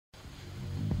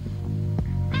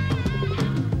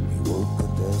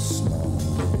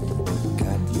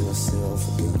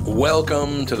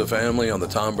Welcome to the family on the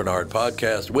Tom Bernard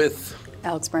Podcast with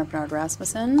Alex Brandt Bernard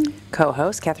Rasmussen,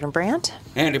 co-host Catherine Brandt,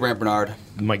 Andy Brandt Bernard,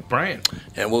 Mike Bryant.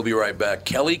 And we'll be right back.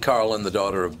 Kelly Carlin, the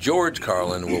daughter of George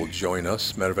Carlin, will join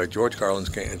us. Matter of fact, George Carlin's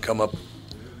come up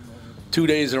 2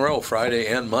 days in a row, Friday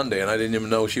and Monday, and I didn't even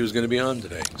know she was going to be on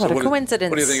today. What a coincidence.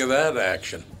 What do you think of that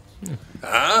action?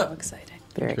 Huh? So exciting.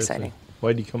 Very exciting.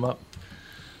 Why'd he come up?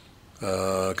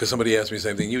 Because somebody asked me the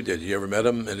same thing you did. You ever met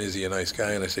him, and is he a nice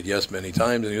guy? And I said, yes, many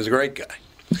times, and he was a great guy.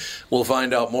 We'll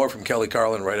find out more from Kelly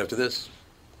Carlin right after this.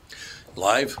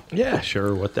 Live? Yeah,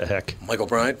 sure. What the heck? Michael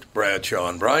Bryant, Bradshaw,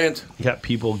 and Bryant. You got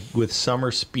people with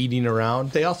summer speeding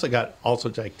around. They also got all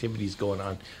sorts of activities going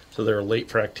on, so they're late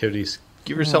for activities.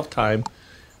 Give yourself time.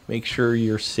 Make sure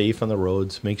you're safe on the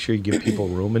roads. Make sure you give people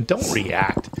room, and don't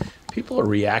react. People are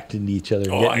reacting to each other,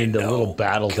 getting into little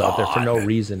battles out there for no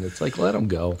reason. It's like, let them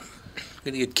go.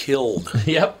 Going to get killed.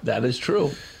 Yep, that is true.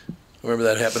 Remember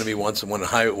that happened to me once when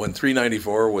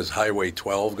 394 was Highway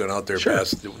 12 going out there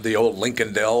past the old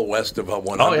Lincoln Dell west of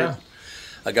 100. Oh, yeah.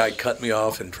 A guy cut me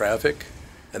off in traffic,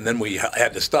 and then we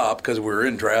had to stop because we were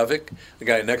in traffic. The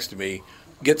guy next to me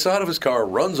gets out of his car,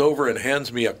 runs over, and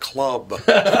hands me a club.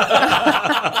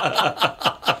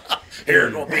 Here,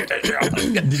 go beat that shit.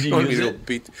 Did you use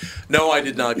it? No, I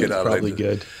did not get out. Probably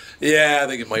good. Yeah, I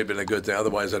think it might have been a good thing.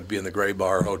 Otherwise, I'd be in the Gray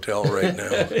Bar Hotel right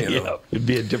now. Yeah, it'd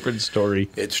be a different story.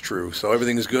 It's true. So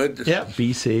everything's good? Yeah,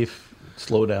 be safe,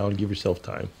 slow down, give yourself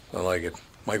time. I like it.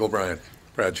 Michael Bryant,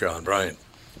 Bradshaw, and Bryant.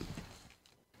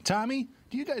 Tommy,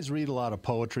 do you guys read a lot of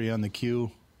poetry on the queue?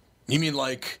 You mean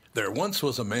like, there once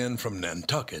was a man from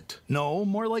Nantucket? No,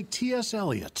 more like T.S.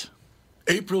 Eliot.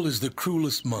 April is the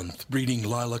cruelest month, breeding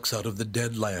lilacs out of the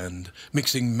dead land,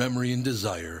 mixing memory and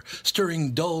desire,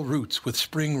 stirring dull roots with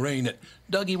spring rain.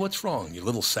 Dougie, what's wrong? You a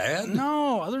little sad?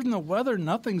 No, other than the weather,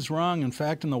 nothing's wrong. In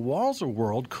fact, in the Walser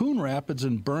world, Coon Rapids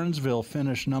and Burnsville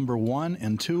finished number 1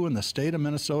 and 2 in the state of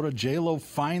Minnesota. J-Lo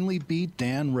finally beat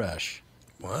Dan Resch.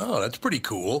 Wow, that's pretty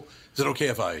cool. Is it okay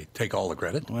if I take all the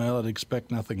credit? Well, I'd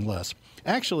expect nothing less.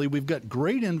 Actually, we've got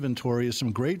great inventory of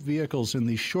some great vehicles, and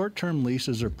these short-term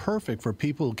leases are perfect for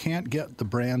people who can't get the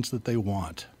brands that they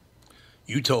want.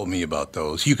 You told me about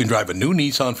those. You can drive a new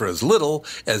Nissan for as little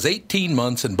as 18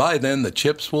 months, and by then the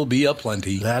chips will be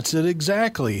aplenty. That's it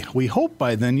exactly. We hope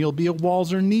by then you'll be a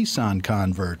Walser Nissan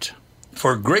convert.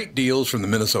 For great deals from the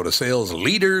Minnesota sales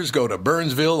leaders, go to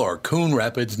Burnsville or Coon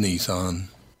Rapids Nissan.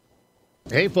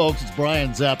 Hey folks, it's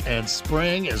Brian Zepp, and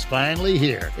spring is finally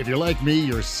here. If you're like me,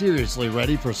 you're seriously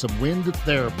ready for some wind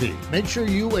therapy. Make sure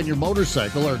you and your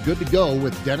motorcycle are good to go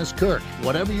with Dennis Kirk.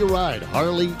 Whatever you ride,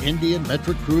 Harley, Indian,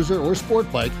 Metric Cruiser, or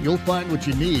Sport Bike, you'll find what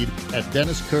you need at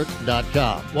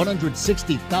DennisKirk.com.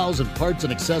 160,000 parts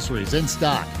and accessories in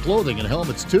stock, clothing and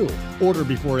helmets too. Order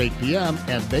before 8 p.m.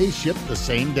 and they ship the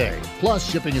same day. Plus,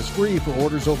 shipping is free for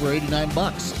orders over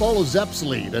 $89. Follow Zepp's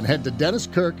lead and head to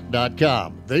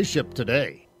DennisKirk.com. They ship today.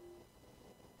 Have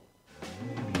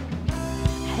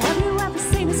you ever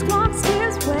seen a squawk's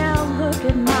tears? Well, look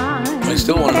at mine. I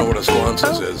still want to know what a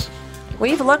squonsis is.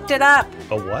 We've looked it up.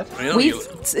 A what?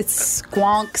 It's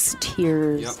Squonk's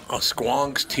Tears. Yep. A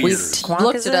Squonk's We've Tears.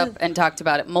 looked it up and talked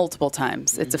about it multiple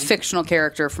times. It's a fictional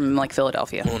character from like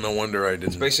Philadelphia. Oh, no wonder I didn't.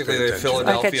 It's basically pay the attention.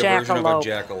 Philadelphia Like a version of a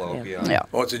jackalope. jackalope. Yeah.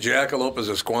 Oh, it's a jackalope as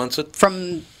a squonset?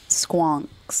 From Squonks.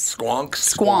 Squonk?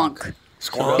 Squonk. Squonk.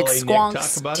 It's L.A. Nick talk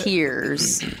Squonk's about it?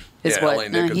 Tears. Is Yeah, what L.A.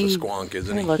 Nick is he, a squonk,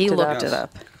 isn't he? Looked he it looked up. it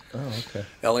up. Oh, okay.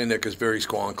 L.A. Nick is very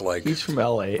squonk-like. He's from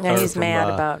L.A. Yeah, or he's from,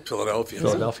 mad about Philadelphia.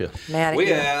 Philadelphia. mad at We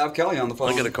you. have Kelly on the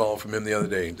phone. I got a call from him the other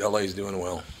day. L.A.'s doing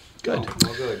well. Good.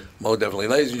 Oh, good. Well, definitely.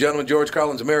 Ladies and gentlemen, George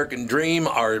Carlin's American Dream,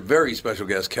 our very special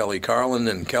guest, Kelly Carlin.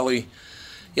 And Kelly,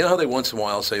 you know how they once in a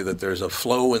while say that there's a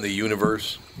flow in the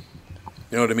universe?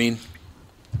 You know what I mean?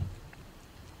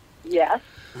 Yes,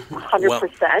 100%. Well,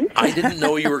 I didn't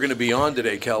know you were going to be on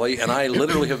today, Kelly, and I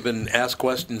literally have been asked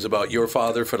questions about your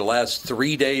father for the last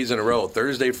 3 days in a row,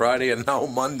 Thursday, Friday, and now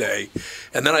Monday.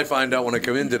 And then I find out when I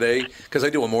come in today, because I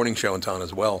do a morning show in town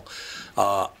as well.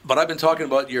 But I've been talking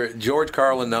about your George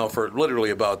Carlin now for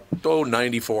literally about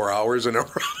 94 hours in a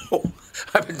row.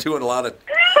 I've been doing a lot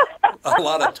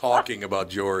of talking about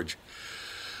George.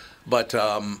 But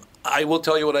I will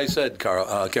tell you what I said,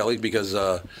 Kelly, because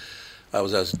I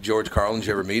was asked, George Carlin, did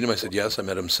you ever meet him? I said, yes, I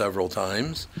met him several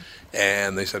times.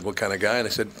 And they said, what kind of guy? And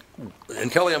I said, and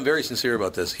Kelly, I'm very sincere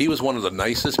about this. He was one of the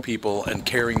nicest people and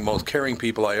most caring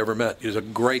people I ever met. He was a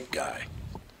great guy.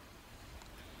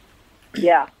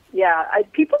 Yeah.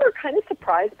 People are kind of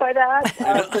surprised by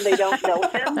that when they don't know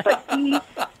him. But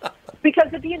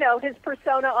because of, his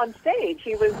persona on stage,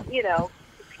 he was,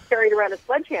 carried around a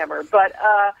sledgehammer. But,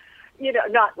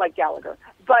 not like Gallagher,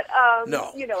 but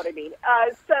No. you know what I mean.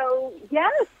 So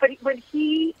yes, but when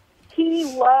he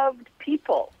loved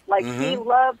people, like he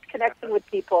loved connecting with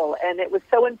people, and it was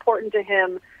so important to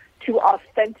him to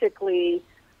authentically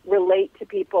relate to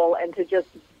people and to just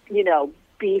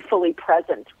be fully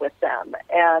present with them.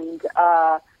 And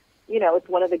it's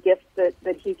one of the gifts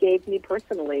that he gave me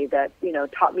personally that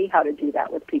taught me how to do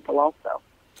that with people also.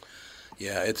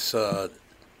 Yeah, it's.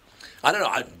 I don't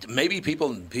know. Maybe people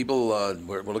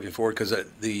we're looking forward because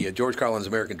the George Carlin's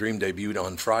American Dream debuted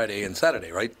on Friday and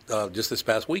Saturday, right? Just this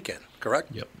past weekend,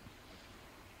 correct? Yep.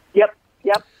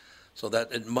 Yep. So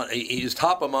that he's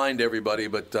top of mind, everybody.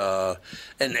 But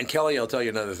and Kelly, I'll tell you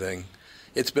another thing.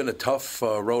 It's been a tough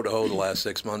road to hoe the last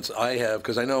 6 months. I have,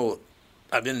 because I know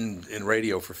I've been in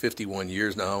radio for 51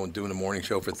 years now and doing a morning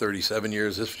show for 37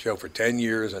 years, this show for 10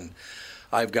 years, and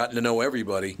I've gotten to know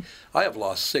everybody. I have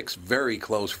lost 6 very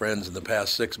close friends in the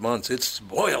past 6 months.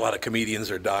 A lot of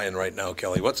comedians are dying right now,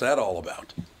 Kelly. What's that all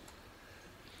about?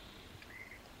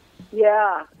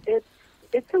 Yeah, it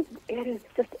is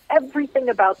just everything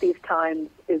about these times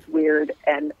is weird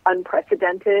and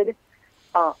unprecedented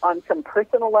on some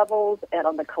personal levels and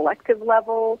on the collective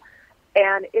level,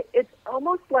 and it's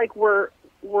almost like we're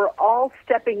all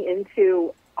stepping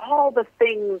into all the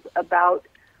things about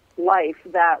life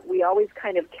that we always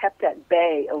kind of kept at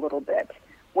bay a little bit.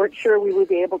 Weren't sure we would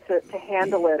be able to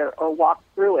handle it or walk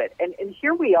through it, and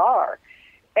here we are.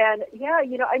 And yeah,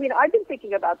 I've been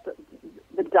thinking about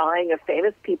the dying of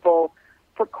famous people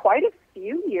for quite a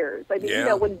few years. I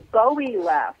mean, when Bowie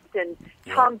left and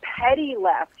Tom Petty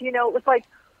left, it was like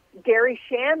Gary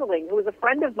Shandling, who was a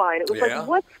friend of mine. It was like,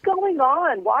 what's going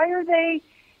on? Why are they,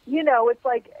 it's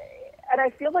like, and I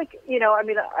feel like,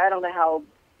 I don't know how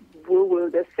woo-woo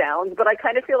this sounds, but I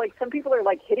kind of feel like some people are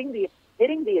like hitting the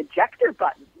ejector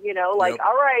button, all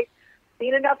right,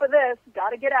 seen enough of this,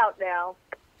 got to get out now.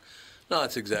 No,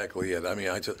 that's exactly it. I mean,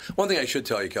 one thing I should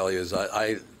tell you, Kelly, is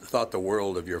I thought the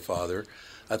world of your father.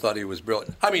 I thought he was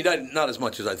brilliant. I mean, not as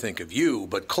much as I think of you,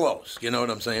 but close. You know what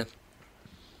I'm saying?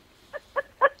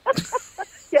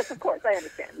 Yes, of course, I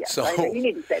understand. Yes, so, you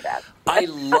need to say that. I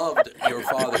loved your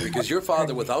father because your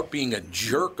father, without being a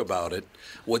jerk about it,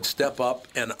 would step up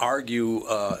and argue.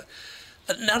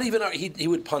 Not even he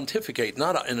would pontificate,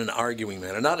 not in an arguing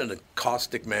manner, not in a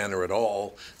caustic manner at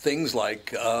all. Things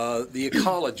like the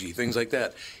ecology, things like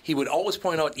that. He would always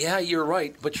point out, "Yeah, you're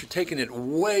right, but you're taking it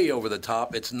way over the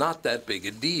top. It's not that big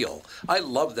a deal." I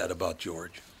love that about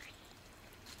George.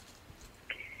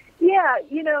 Yeah,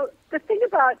 the thing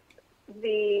about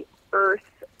the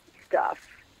Earth stuff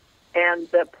and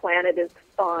the planet is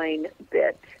fine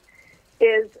bit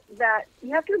is that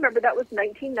you have to remember that was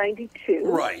 1992.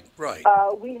 Right.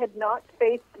 We had not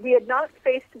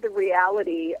faced the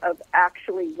reality of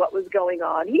actually what was going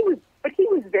on. He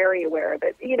was very aware of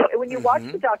it. When you watch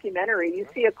the documentary, you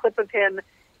see a clip of him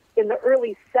in the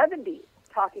early 70s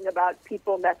talking about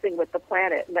people messing with the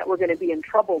planet and that we're going to be in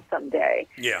trouble someday.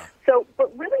 Yeah. So,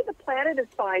 but really the planet is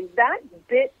fine. That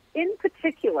bit in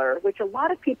particular, which a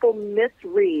lot of people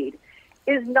misread,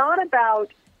 is not about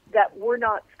that we're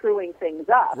not screwing things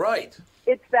up. Right.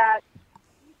 It's that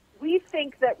we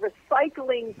think that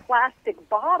recycling plastic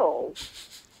bottles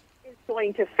is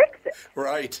going to fix it.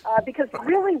 Right. Because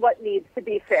really what needs to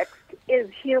be fixed is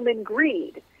human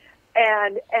greed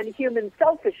and human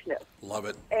selfishness. Love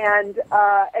it. And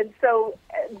so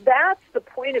that's the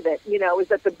point of it, is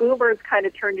that the boomers kind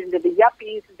of turned into the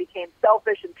yuppies and became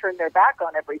selfish and turned their back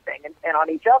on everything and on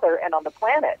each other and on the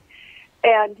planet.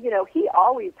 And, he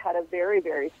always had a very,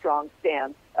 very strong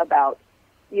stance about,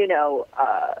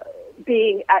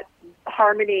 being at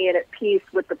harmony and at peace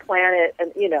with the planet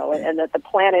and, and that the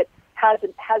planet has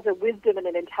a wisdom and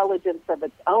an intelligence of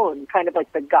its own, kind of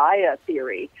like the Gaia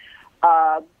theory.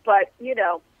 But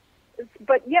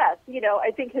yes,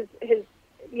 I think his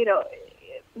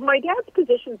my dad's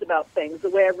positions about things, the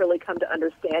way I've really come to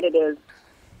understand it is,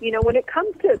 when it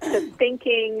comes to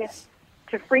thinking,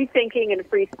 to free thinking and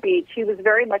free speech, he was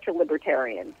very much a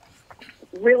libertarian.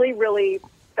 Really, really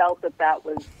felt that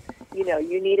was,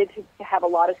 you needed to have a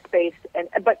lot of space,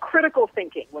 but critical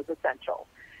thinking was essential.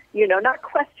 Not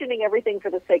questioning everything for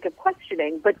the sake of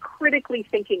questioning, but critically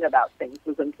thinking about things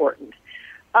was important.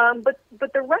 But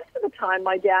the rest of the time,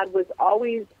 my dad was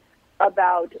always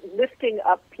about lifting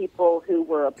up people who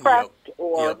were oppressed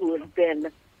or who have been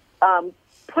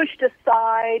pushed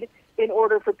aside in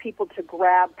order for people to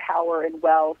grab power and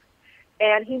wealth.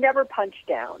 And he never punched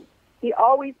down. He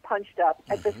always punched up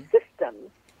at the systems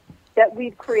that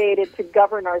we've created to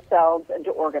govern ourselves and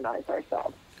to organize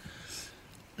ourselves.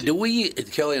 Do we,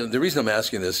 Kelly, the reason I'm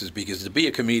asking this is because to be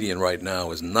a comedian right now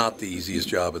is not the easiest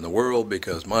job in the world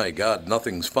because, my God,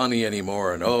 nothing's funny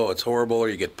anymore and, oh, it's horrible, or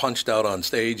you get punched out on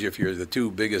stage if you're the two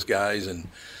of the biggest guys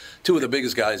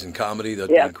in comedy, that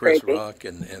being Chris crazy. Rock,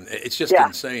 and it's just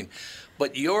insane.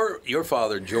 But your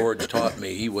father, George, taught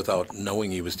me, without knowing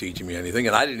he was teaching me anything,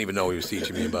 and I didn't even know he was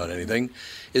teaching me about anything,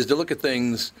 is to look at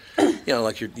things,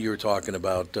 like you were talking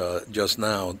about just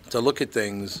now, to look at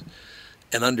things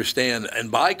and understand. And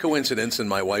by coincidence, and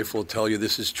my wife will tell you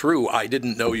this is true, I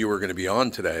didn't know you were going to be on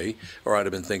today, or I'd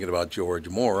have been thinking about George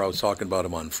more. I was talking about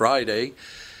him on Friday,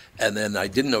 and then I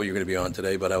didn't know you were going to be on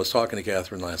today, but I was talking to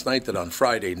Catherine last night that on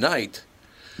Friday night,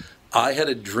 I had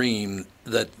a dream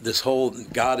that this whole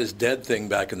God is dead thing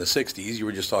back in the 60s, you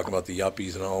were just talking about the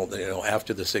yuppies and all,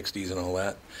 after the 60s and all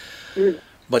that.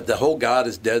 But the whole God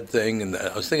is dead thing, and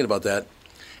I was thinking about that.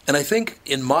 And I think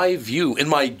in my view, in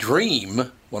my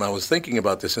dream, when I was thinking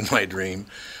about this in my dream,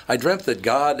 I dreamt that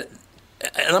God,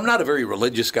 and I'm not a very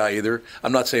religious guy either.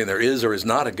 I'm not saying there is or is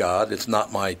not a God. It's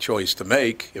not my choice to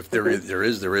make. If there is, there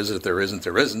is. If there isn't,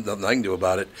 there isn't. Nothing I can do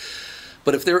about it.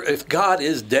 But if God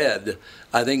is dead,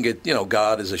 I think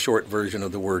God is a short version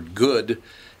of the word good.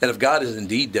 And if God is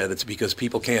indeed dead, it's because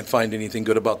people can't find anything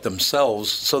good about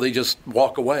themselves, so they just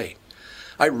walk away.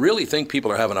 I really think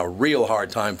people are having a real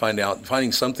hard time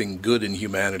finding something good in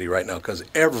humanity right now because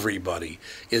everybody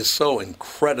is so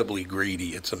incredibly greedy.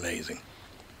 It's amazing.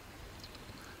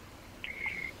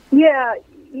 Yeah,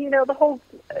 the whole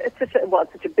it's such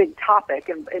a big topic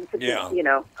and such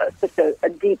such a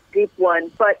deep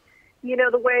one. But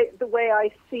the way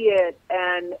I see it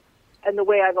and the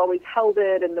way I've always held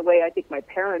it and the way I think my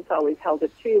parents always held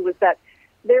it too was that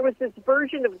there was this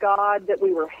version of God that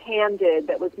we were handed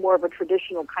that was more of a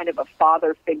traditional kind of a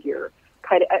father figure,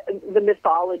 kind of the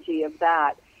mythology of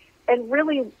that. And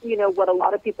really, what a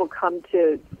lot of people come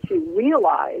to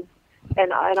realize,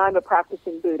 and I'm a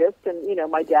practicing Buddhist, and,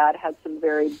 my dad had some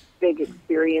very big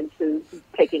experiences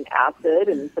taking acid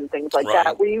and some things like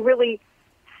that, where you really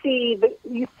see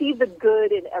the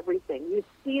good in everything. You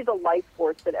see the life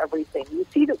force in everything. You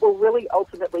see that we're really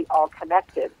ultimately all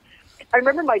connected. I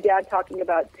remember my dad talking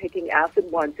about taking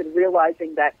acid once and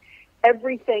realizing that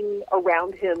everything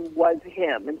around him was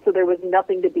him, and so there was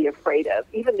nothing to be afraid of.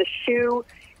 Even the shoe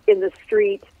in the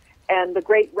street and the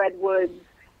great redwoods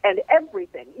and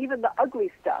everything, even the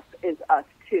ugly stuff is us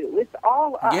too. It's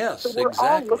all us. Yes, so we're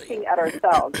all looking at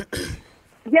ourselves.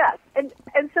 Yes, and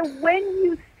so when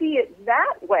you see it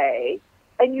that way,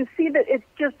 and you see that it's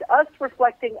just us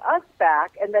reflecting us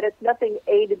back and that it's nothing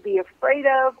to be afraid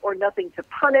of or nothing to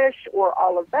punish or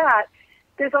all of that,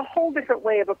 there's a whole different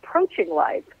way of approaching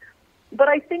life. But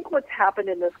I think what's happened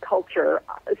in this culture,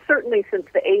 certainly since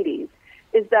the 80s,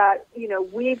 is that,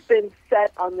 we've been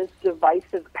set on this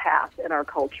divisive path in our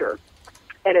culture.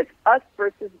 And it's us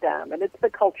versus them, and it's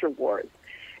the culture wars.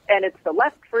 And it's the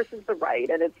left versus the right,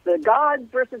 and it's the gods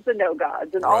versus the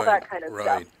no-gods, and all that kind of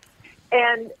stuff.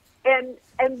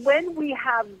 And when we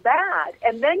have that,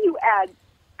 and then you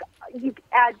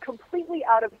add completely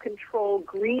out of control,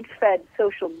 greed-fed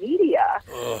social media,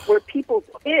 where people's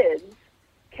kids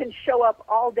can show up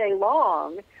all day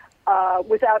long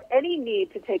without any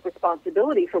need to take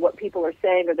responsibility for what people are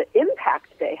saying or the impact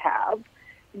they have,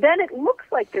 then it looks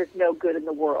like there's no good in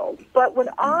the world. But when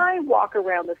I walk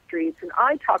around the streets and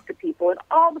I talk to people, and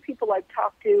all the people I've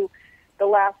talked to the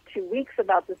last 2 weeks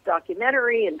about this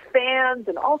documentary and fans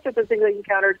and all sorts of things I've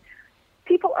encountered,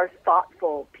 people are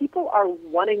thoughtful. People are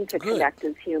wanting to connect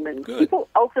as humans. People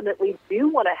ultimately do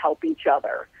want to help each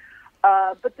other.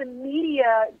 But the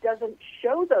media doesn't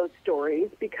show those stories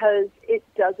because it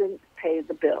doesn't pay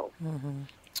the bill. Mm-hmm.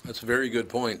 That's a very good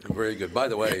point. Very good. By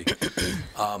the way,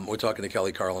 we're talking to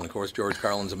Kelly Carlin, of course. George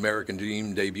Carlin's American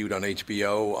Dream debuted on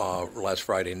HBO last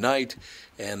Friday night,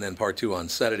 and then part 2 on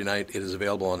Saturday night. It is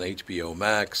available on HBO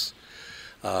Max.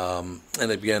 And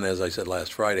again, as I said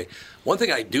last Friday, one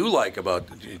thing I do like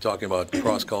about you talking about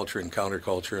cross-culture and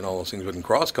counterculture and all those things, but in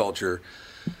cross-culture,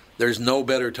 there's no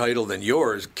better title than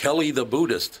yours, Kelly the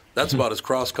Buddhist. That's about as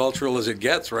cross-cultural as it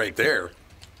gets right there.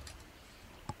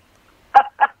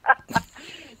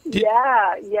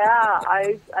 Yeah.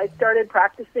 I started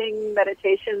practicing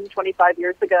meditation 25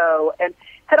 years ago and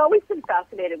had always been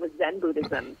fascinated with Zen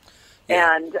Buddhism.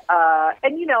 Yeah. And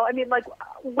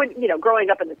when, growing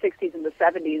up in the 60s and the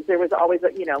 70s, there was always,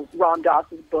 Ram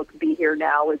Dass's book, Be Here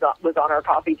Now, was on our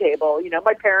coffee table.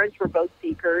 My parents were both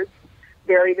seekers,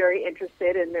 very, very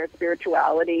interested in their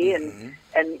spirituality and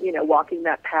walking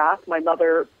that path. My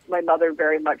mother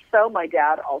very much so. My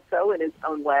dad also in his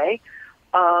own way.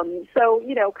 So,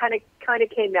 kind of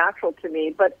came natural to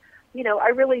me. But I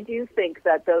really do think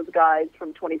that those guys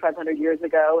from 2,500 years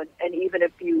ago, and even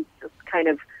if you just kind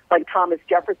of, like Thomas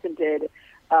Jefferson did,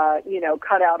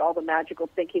 cut out all the magical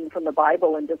thinking from the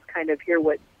Bible and just kind of hear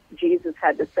what Jesus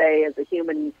had to say as a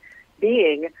human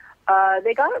being,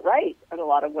 they got it right in a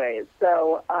lot of ways.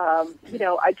 So, I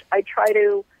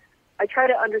try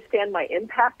to understand my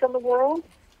impact on the world,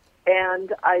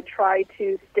 and I try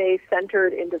to stay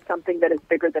centered into something that is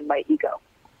bigger than my ego.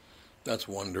 That's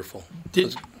wonderful.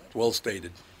 That's well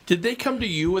stated. Did they come to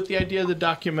you with the idea of the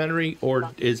documentary,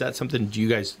 or is that something you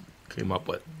guys came up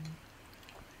with?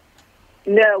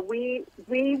 No, we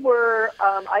were.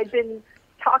 I'd been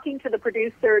talking to the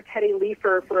producer Teddy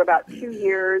Leifer for about 2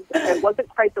 years, and it wasn't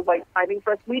quite the right timing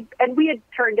for us. We had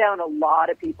turned down a lot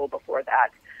of people before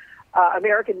that.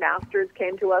 American Masters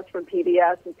came to us from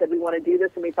PBS and said, we want to do this.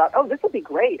 And we thought, oh, this will be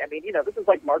great. I mean, this is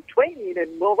like Mark Twain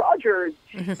and Will Rogers.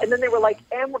 And then they were like,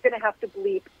 and we're going to have to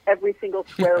bleep every single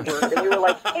swear word. And we were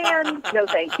like, and no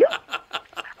thank you.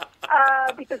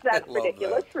 Because that's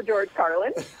ridiculous for George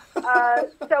Carlin.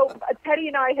 So Teddy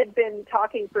and I had been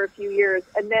talking for a few years,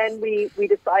 and then we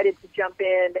decided to jump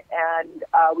in, and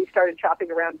we started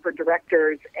shopping around for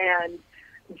directors. And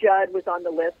Judd was on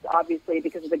the list, obviously,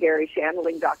 because of the Gary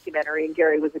Shandling documentary, and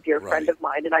Gary was a dear friend of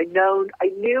mine. And I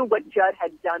knew what Judd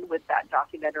had done with that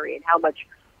documentary and how much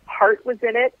heart was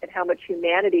in it and how much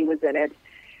humanity was in it.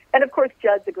 And, of course,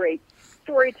 Judd's a great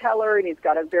storyteller, and he's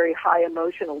got a very high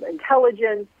emotional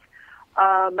intelligence.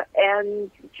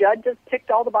 And Judd just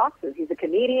ticked all the boxes. He's a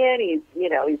comedian.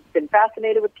 He's been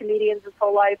fascinated with comedians his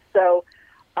whole life. So,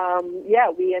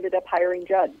 we ended up hiring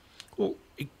Judd. Well,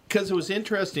 because it was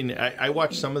interesting. I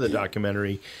watched some of the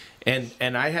documentary, and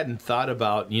I hadn't thought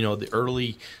about, the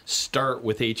early start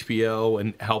with HBO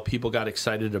and how people got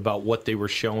excited about what they were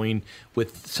showing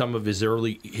with some of his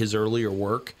earlier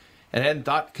work. And I hadn't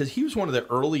thought, because he was one of the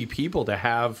early people to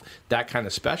have that kind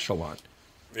of special on.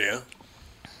 Yeah.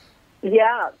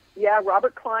 Yeah.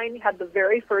 Robert Klein had the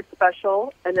very first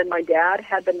special, and then my dad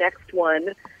had the next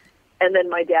one, and then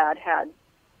my dad had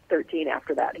 13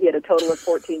 after that. He had a total of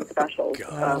 14 specials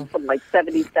from like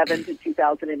 77 to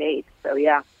 2008. So,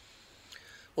 yeah.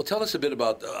 Well, tell us a bit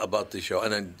about the show.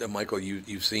 And then, Michael,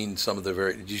 you've seen some of the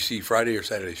did you see Friday or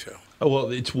Saturday show? Oh,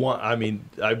 well, it's one. I mean,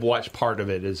 I've watched part of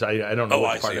it. I don't know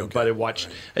what part of it, but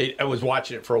I was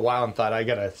watching it for a while and thought I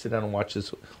gotta sit down and watch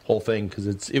this whole thing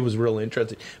because it was real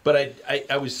interesting. But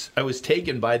I was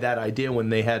taken by that idea when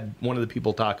they had one of the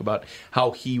people talk about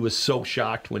how he was so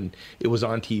shocked when it was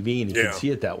on TV and he could see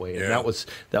it that way, and that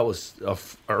was a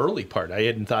early part. I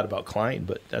hadn't thought about Klein,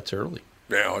 but that's early.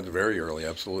 Yeah, it's very early,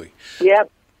 absolutely. Yeah.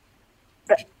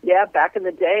 Yeah, back in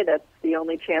the day, that's the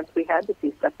only chance we had to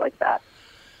see stuff like that.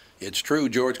 It's true.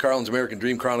 George Carlin's American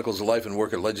Dream chronicles the life and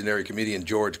work of legendary comedian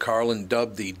George Carlin,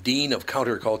 dubbed the Dean of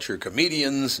Counterculture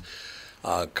Comedians.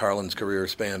 Carlin's career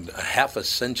spanned a half a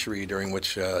century, during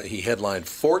which he headlined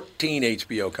 14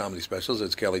 HBO comedy specials,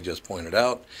 as Kelly just pointed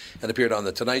out, and appeared on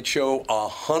The Tonight Show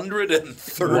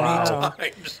 130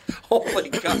 times. Holy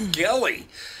God, Kelly!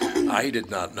 I did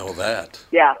not know that.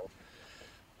 Yeah.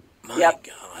 My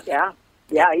God.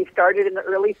 Yeah, he started in the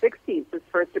early 60s, his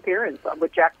first appearance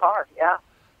with Jack Parr, yeah.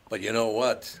 But you know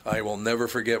what? I will never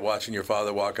forget watching your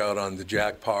father walk out on the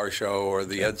Jack Parr show or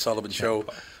the Ed Sullivan show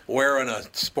wearing a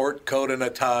sport coat and a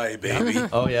tie, baby.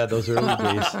 Oh, yeah, those early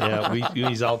days. Yeah,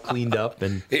 he's all cleaned up.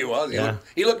 And he was.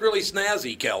 He looked really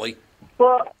snazzy, Kelly.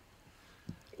 Well,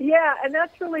 yeah, and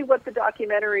that's really what the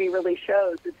documentary really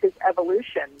shows, is his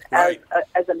evolution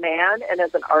as a man and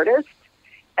as an artist.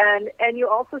 And you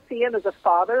also see him as a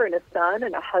father and a son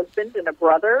and a husband and a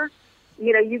brother.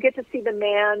 You get to see the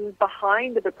man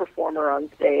behind the performer on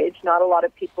stage. Not a lot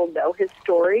of people know his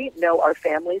story, know our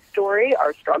family's story,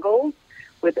 our struggles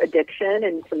with addiction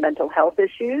and some mental health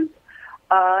issues,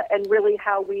 and really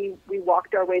how we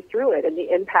walked our way through it and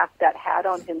the impact that had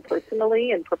on him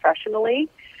personally and professionally.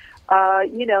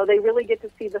 They really get to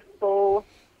see the full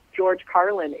George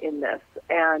Carlin in this,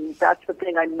 and that's the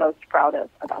thing I'm most proud of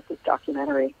about this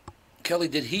documentary. Kelly,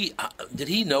 did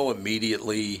he know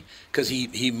immediately, because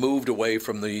he moved away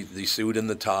from the suit and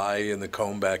the tie and the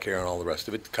comb back hair and all the rest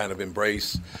of it, to kind of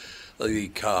embrace the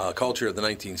culture of the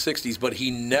 1960s, but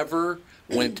he never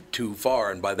went too far,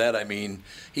 and by that I mean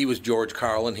he was George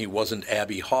Carlin, he wasn't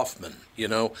Abby Hoffman,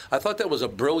 I thought that was a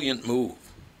brilliant move.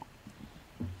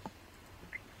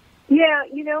 Yeah,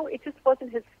 it just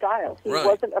wasn't his style. He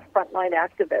wasn't a frontline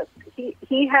activist.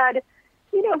 He had,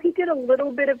 he did a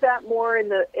little bit of that more in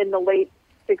the late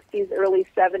 60s, early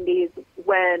 70s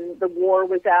when the war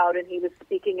was out and he was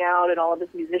speaking out and all of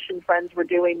his musician friends were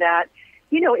doing that.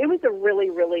 It was a really,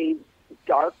 really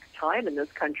dark time in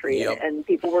this country, Yep. and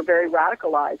people were very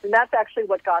radicalized. And that's actually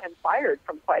what got him fired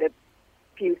from quite a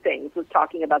few things, was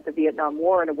talking about the Vietnam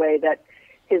War in a way that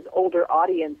his older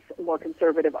audience, more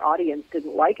conservative audience,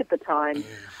 didn't like at the time.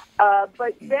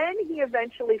 But then he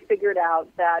eventually figured out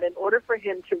that in order for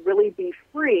him to really be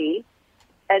free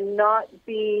and not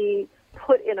be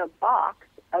put in a box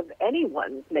of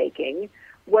anyone's making,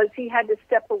 was he had to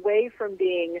step away from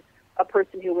being a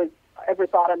person who was ever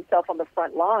thought himself on the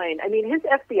front line. I mean, his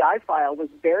FBI file was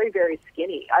very, very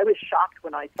skinny. I was shocked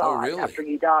when I saw it after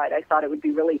he died. I thought it would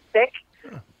be really thick.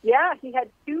 Yeah, he had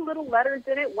 2 little letters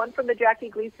in it, one from the Jackie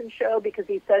Gleason show because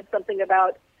he said something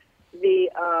about the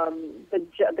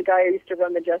guy who used to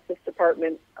run the Justice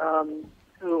Department,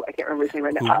 who I can't remember his name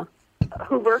right now.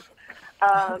 Hoover.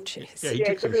 Yeah, he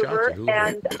took some Hoover. shots at Hoover.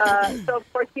 And so,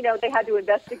 of course, they had to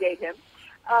investigate him.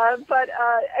 But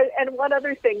one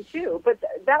other thing too. But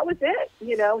that was it.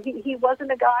 He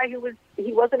wasn't a guy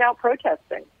he wasn't out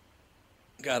protesting.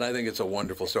 God, I think it's a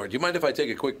wonderful story. Do you mind if I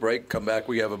take a quick break, come back?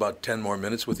 We have about 10 more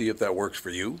minutes with you, if that works for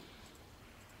you.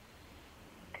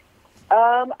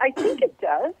 I think it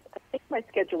does. I think my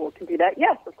schedule can do that.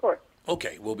 Yes, of course.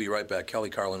 Okay, we'll be right back. Kelly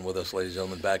Carlin with us, ladies and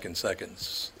gentlemen, back in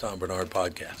seconds. Tom Bernard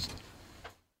Podcast.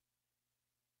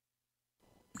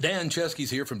 Dan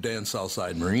Chesky's here from Dan's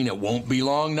Southside Marine. It won't be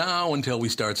long now until we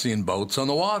start seeing boats on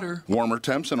the water. Warmer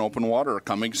temps and open water are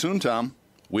coming soon, Tom.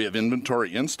 We have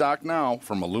inventory in stock now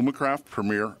from Alumacraft,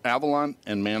 Premier, Avalon,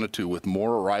 and Manitou, with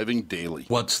more arriving daily.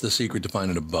 What's the secret to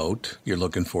finding a boat you're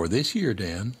looking for this year,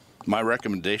 Dan? My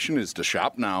recommendation is to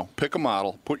shop now, pick a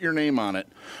model, put your name on it.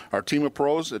 Our team of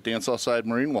pros at Dan Southside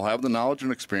Marine will have the knowledge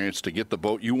and experience to get the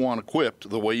boat you want equipped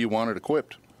the way you want it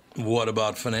equipped. What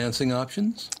about financing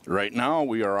options? Right now,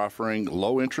 we are offering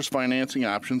low-interest financing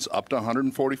options up to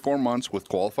 144 months with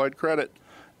qualified credit.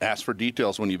 Ask for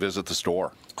details when you visit the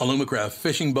store. Alumacraft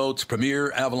fishing boats,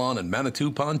 Premier, Avalon, and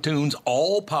Manitou pontoons,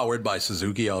 all powered by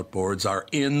Suzuki Outboards, are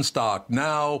in stock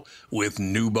now with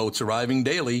new boats arriving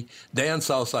daily. Dan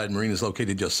Southside Marine is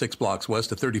located just 6 blocks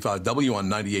west of 35W on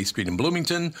 98th Street in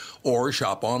Bloomington, or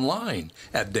shop online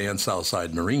at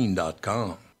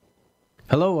dansouthsidemarine.com.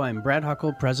 Hello, I'm Brad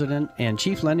Huckle, President and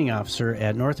Chief Lending Officer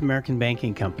at North American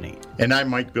Banking Company. And I'm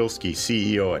Mike Bilski,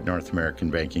 CEO at North American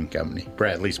Banking Company,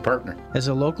 Bradley's partner. As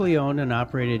a locally owned and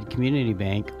operated community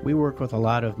bank, we work with a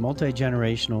lot of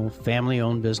multi-generational,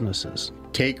 family-owned businesses.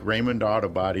 Take Raymond Auto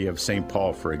Body of St.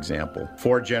 Paul, for example.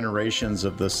 4 generations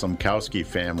of the Slomkowski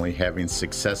family having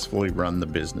successfully run the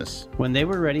business. When they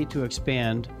were ready to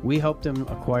expand, we helped them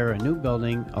acquire a new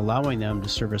building, allowing them to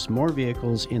service more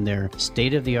vehicles in their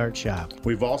state-of-the-art shop.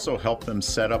 We've also helped them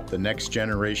set up the next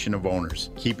generation of owners,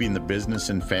 keeping the business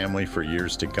and family for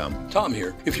years to come. Tom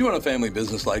here. If you run a family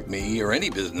business like me or any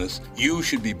business, you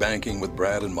should be banking with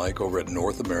Brad and Mike over at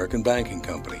North American Banking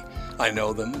Company. I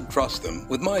know them and trust them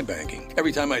with my banking.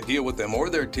 Every time I deal with them or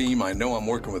their team, I know I'm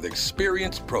working with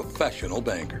experienced professional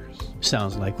bankers.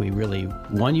 Sounds like we really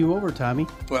won you over, Tommy.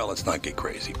 Well, let's not get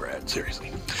crazy, Brad. Seriously.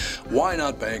 Why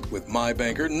not bank with my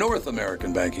banker, North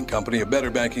American Banking Company, a better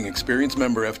banking experience,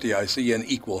 member FDIC, and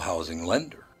equal housing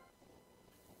lender?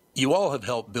 You all have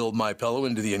helped build MyPillow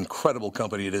into the incredible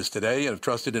company it is today, and have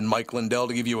trusted in Mike Lindell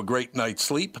to give you a great night's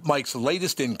sleep. Mike's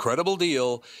latest incredible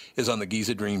deal is on the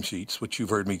Giza Dream Sheets, which you've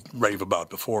heard me rave about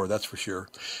before, that's for sure.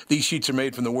 These sheets are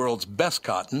made from the world's best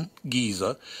cotton,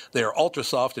 Giza. They are ultra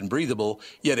soft and breathable,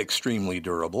 yet extremely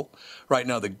durable. Right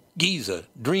now, the Giza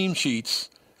Dream Sheets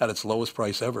at its lowest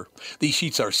price ever. These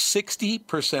sheets are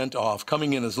 60% off,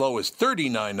 coming in as low as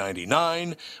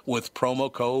 $39.99 with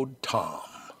promo code TOM.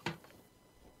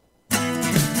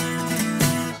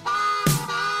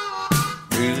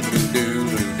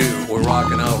 We're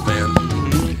rocking out, man.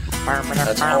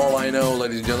 That's all I know,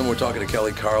 ladies and gentlemen. We're talking to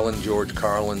Kelly Carlin, George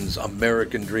Carlin's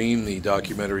American Dream. The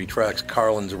documentary tracks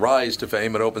Carlin's rise to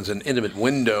fame. It opens an intimate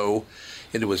window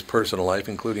into his personal life,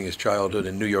 including his childhood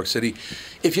in New York City.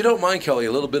 If you don't mind, Kelly,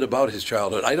 a little bit about his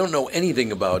childhood. I don't know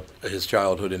anything about his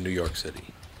childhood in New York City.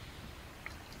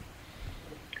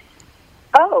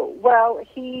 Oh, well,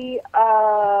 he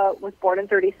was born in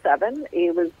 1937.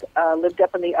 He was lived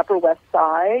up on the Upper West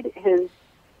Side.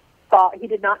 He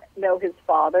did not know his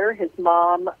father. His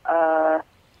mom,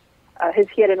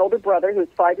 he had an older brother who was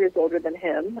 5 years older than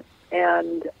him,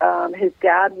 and his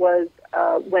dad was,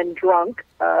 when drunk,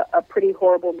 a pretty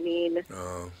horrible, mean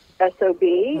SOB.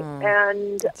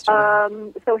 And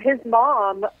so his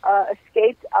mom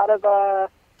escaped out of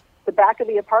the back of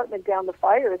the apartment down the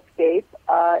fire escape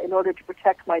in order to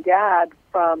protect my dad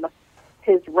from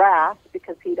his wrath,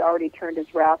 because he'd already turned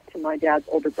his wrath to my dad's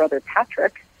older brother,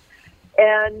 Patrick.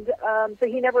 And so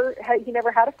he never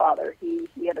had a father.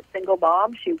 He had a single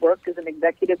mom. She worked as an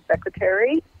executive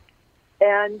secretary,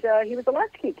 and he was a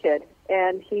latchkey kid.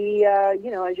 And he, as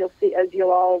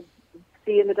you'll all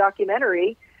see in the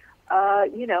documentary,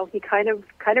 he kind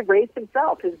of raised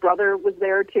himself. His brother was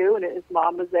there too, and his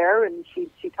mom was there, and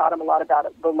she taught him a lot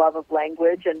about the love of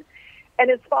language. And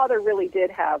his father really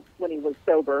did have, when he was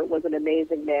sober, was an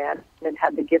amazing man and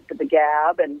had the gift of the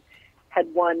gab and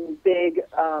had won big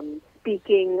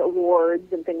speaking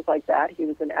awards and things like that. He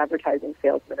was an advertising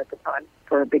salesman at the time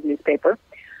for a big newspaper.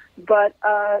 But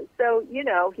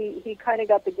he kind of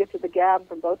got the gift of the gab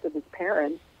from both of his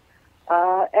parents.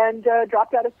 And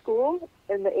dropped out of school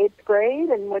in the 8th grade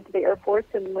and went to the Air Force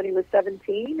when he was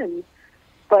 17.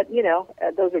 But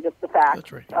those are just the facts.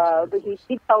 That's right. But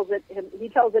he tells it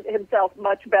himself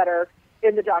much better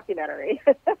in the documentary.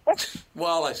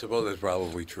 Well, I suppose that's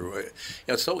probably true.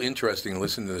 It's so interesting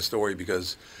listening to the story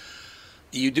because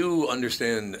you do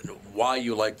understand why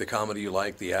you like the comedy you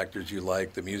like, the actors you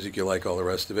like, the music you like, all the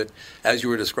rest of it. As you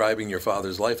were describing your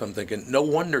father's life, I'm thinking, no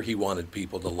wonder he wanted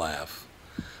people to laugh.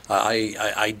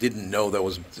 I didn't know that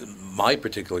was my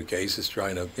particular case, is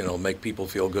trying to make people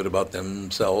feel good about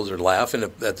themselves or laugh, and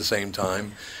at the same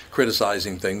time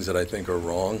criticizing things that I think are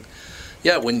wrong.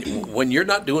 Yeah, when you're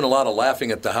not doing a lot of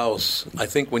laughing at the house, I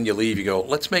think when you leave you go,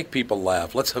 let's make people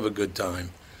laugh, let's have a good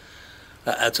time.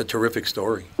 That's a terrific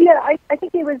story. Yeah, I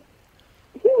think he was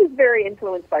very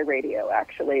influenced by radio,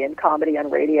 actually, and comedy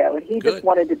on radio, and he just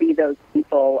wanted to be those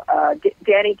people.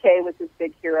 Danny Kaye was his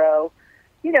big hero.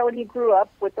 And he grew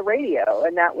up with the radio,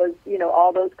 and that was,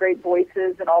 all those great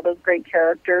voices and all those great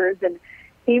characters. And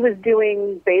he was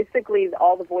doing basically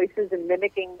all the voices and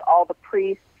mimicking all the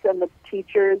priests and the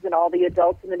teachers and all the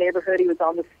adults in the neighborhood. He was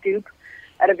on the stoop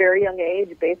at a very young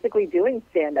age, basically doing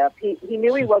stand-up. He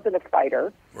knew he wasn't a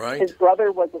fighter. Right. His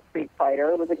brother was a street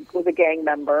fighter, was a gang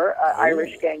member,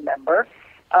 Irish gang member.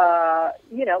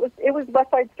 It was West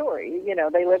Side Story.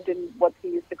 They lived in what he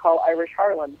used to call Irish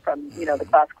Harlem from, the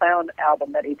Class Clown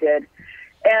album that he did.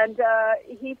 And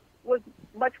he was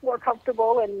much more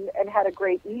comfortable and had a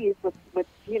great ease with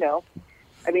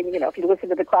if you listen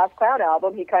to the Class Clown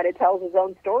album, he kind of tells his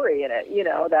own story in it,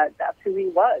 that's who he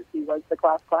was. He was the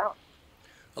Class Clown.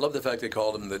 I love the fact they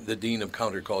called him the dean of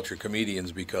counterculture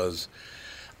comedians because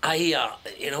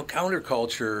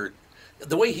counterculture,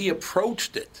 the way he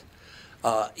approached it,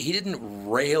 he didn't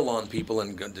rail on people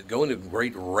and go into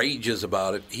great rages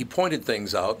about it. He pointed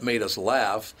things out, made us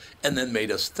laugh, and then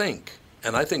made us think.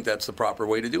 And I think that's the proper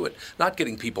way to do it. Not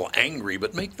getting people angry,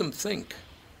 but make them think.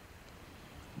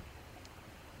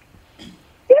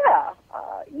 Yeah.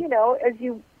 As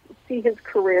you see his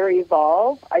career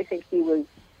evolve, I think he was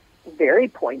very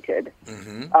pointed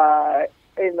in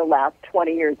the last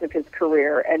 20 years of his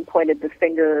career and pointed the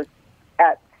finger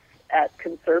at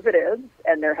conservatives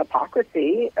and their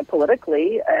hypocrisy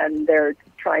politically, and they're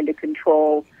trying to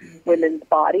control women's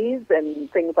bodies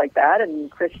and things like that,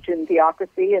 and Christian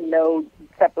theocracy and no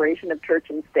separation of church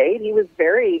and state. He was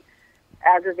very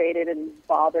aggravated and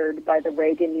bothered by the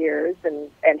Reagan years and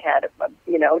had,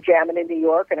 Jammin' in New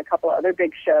York and a couple of other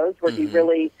big shows where he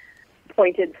really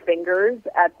pointed fingers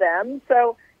at them.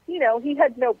 So, he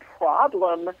had no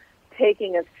problem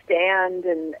taking a stand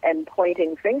and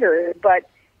pointing fingers, but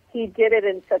he did it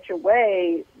in such a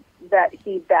way that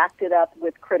he backed it up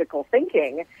with critical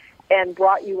thinking and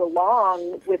brought you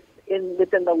along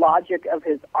within the logic of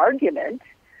his argument,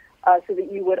 so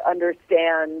that you would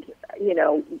understand,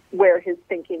 where his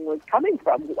thinking was coming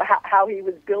from, how he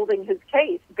was building his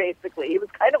case, basically. He was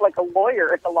kind of like a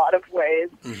lawyer in a lot of ways.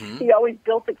 He always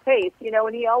built a case,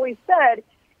 and he always said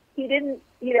he didn't,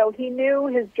 he knew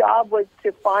his job was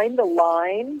to find the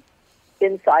line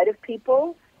inside of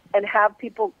people and have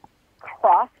people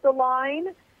cross the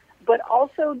line, but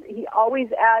also he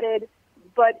always added,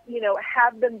 but,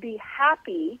 have them be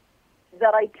happy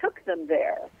that I took them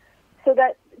there, so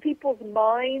that people's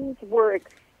minds were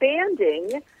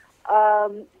expanding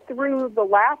through the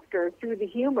laughter, through the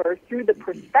humor, through the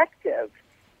perspective,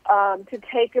 to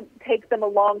take them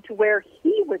along to where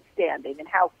he was standing and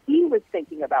how he was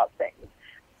thinking about things.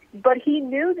 But he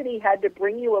knew that he had to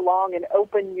bring you along and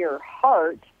open your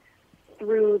heart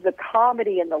through the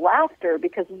comedy and the laughter,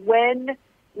 because when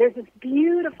there's this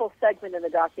beautiful segment in the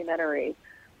documentary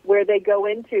where they go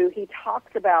into, he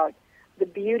talks about the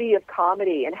beauty of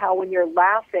comedy and how when you're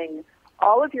laughing,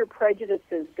 all of your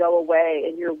prejudices go away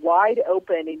and you're wide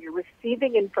open and you're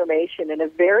receiving information in a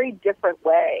very different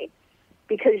way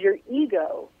because your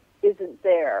ego isn't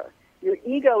there. Your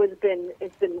ego has been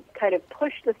kind of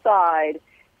pushed aside,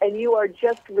 and you are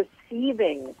just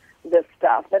receiving this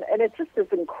stuff. And it's just this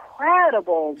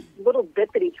incredible little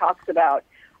bit that he talks about,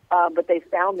 but they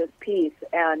found this piece,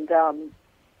 and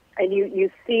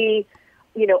you see,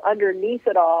 underneath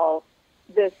it all,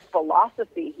 this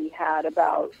philosophy he had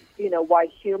about, why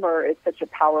humor is such a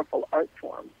powerful art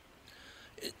form.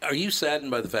 Are you saddened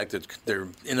by the fact that they're,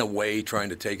 in a way, trying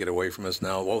to take it away from us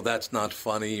now? Oh, that's not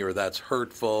funny, or that's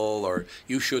hurtful, or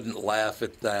you shouldn't laugh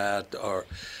at that, or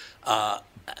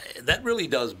that really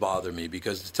does bother me,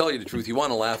 because to tell you the truth, you want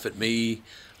to laugh at me,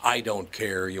 I don't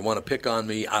care. You want to pick on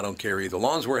me, I don't care either. As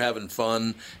long as we're having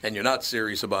fun and you're not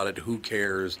serious about it, who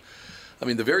cares? I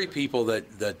mean, the very people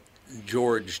that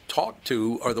George talked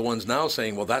to are the ones now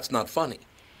saying, well, that's not funny.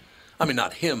 I mean,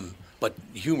 not him, but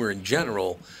humor in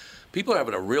general. People are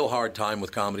having a real hard time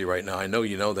with comedy right now. I know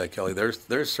you know that, Kelly.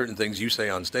 There's certain things you say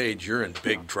on stage, you're in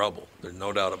big trouble. There's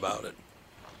no doubt about it.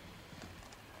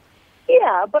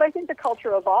 Yeah, but I think the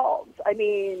culture evolves. I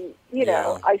mean,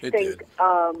 I think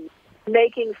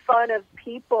making fun of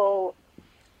people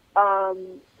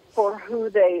for who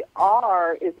they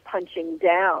are is punching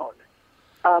down.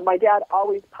 My dad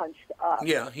always punched up.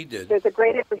 Yeah, he did. There's a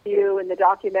great interview in the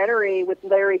documentary with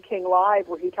Larry King Live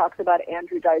where he talks about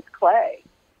Andrew Dice Clay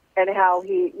and how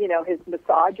he, his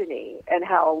misogyny and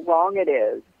how wrong it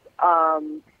is.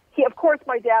 Of course,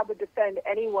 my dad would defend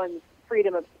anyone's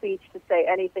freedom of speech to say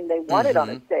anything they wanted on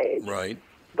a stage. Right.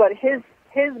 But his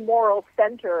moral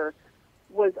center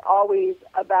was always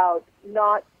about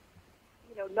not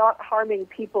harming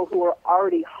people who are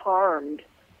already harmed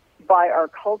by our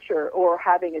culture or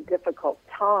having a difficult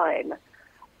time.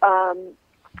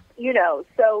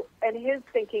 So, and his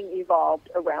thinking evolved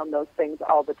around those things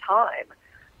all the time.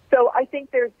 So I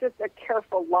think there's just a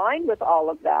careful line with all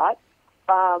of that.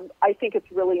 I think it's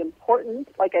really important.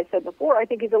 Like I said before, I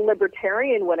think he's a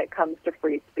libertarian when it comes to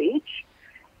free speech.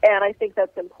 And I think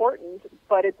that's important,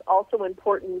 but it's also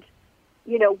important,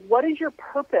 what is your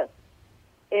purpose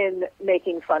in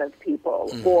making fun of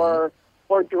people or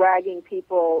dragging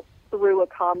people through a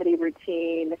comedy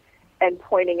routine and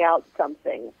pointing out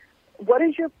something? What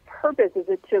is your purpose? Is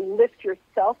it to lift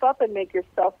yourself up and make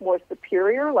yourself more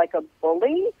superior like a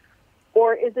bully?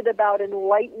 Or is it about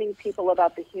enlightening people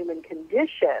about the human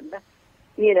condition?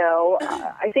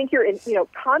 I think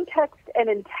context and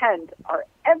intent are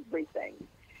everything.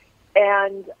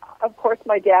 And, of course,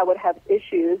 my dad would have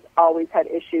issues, always had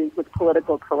issues with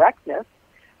political correctness.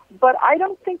 But I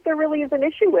don't think there really is an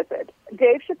issue with it.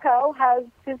 Dave Chappelle has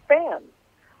his fans.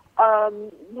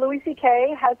 Louis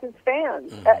C.K. has his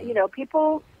fans.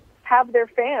 People have their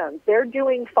fans. They're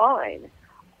doing fine.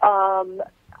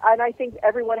 And I think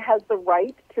everyone has the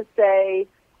right to say,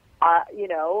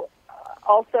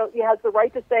 also he has the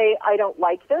right to say, I don't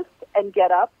like this, and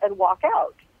get up and walk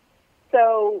out.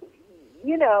 So,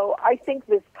 I think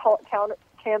this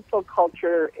cancel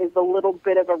culture is a little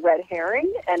bit of a red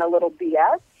herring and a little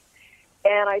BS.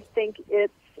 And I think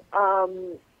it's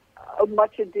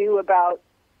much ado about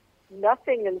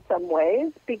nothing in some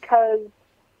ways because,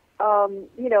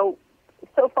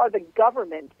 so far the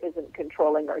government isn't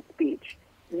controlling our speech.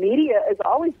 Media has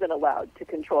always been allowed to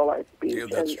control our speech. Yeah,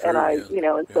 that's true,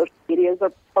 and social medias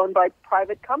are owned by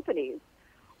private companies.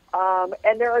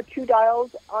 And there are two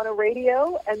dials on a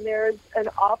radio, and there's an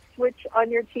off switch on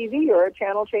your TV or a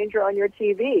channel changer on your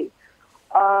TV.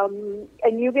 And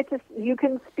you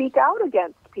can speak out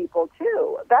against people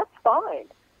too. That's fine.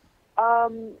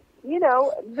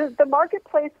 The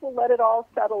marketplace will let it all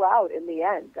settle out in the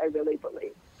end, I really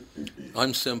believe.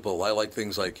 I'm simple. I like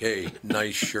things like, hey,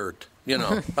 nice shirt.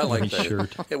 I like that.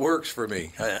 Shirt. It works for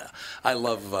me. I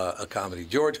love a comedy.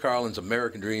 George Carlin's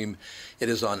American Dream. It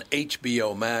is on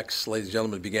HBO Max. Ladies and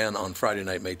gentlemen, it began on Friday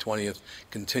night, May 20th,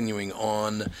 continuing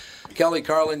on. Kelly,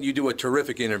 Carlin, you do a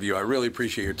terrific interview. I really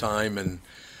appreciate your time. And,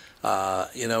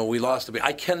 we lost a bit.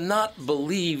 I cannot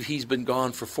believe he's been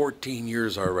gone for 14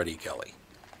 years already, Kelly.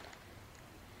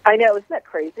 I know. Isn't that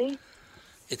crazy?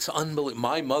 It's unbelievable.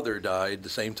 My mother died the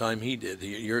same time he did.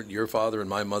 Your father and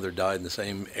my mother died in the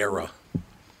same era,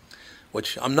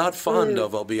 which I'm not fond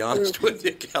of, I'll be honest with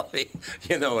you, Kelly.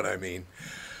 You know what I mean.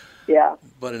 Yeah.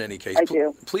 But in any case, I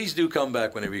do. Please do come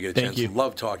back whenever you get a Thank chance. you.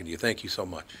 Love talking to you. Thank you so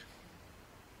much.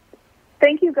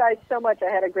 Thank you guys so much.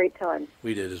 I had a great time.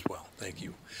 We did as well. Thank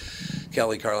you.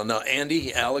 Kelly, Carlin. Now,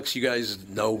 Andy, Alex, you guys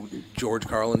know George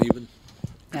Carlin even?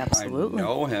 Absolutely. I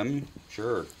know him,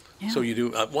 sure. Yeah. So you do.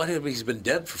 What if he's been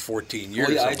dead for 14 years?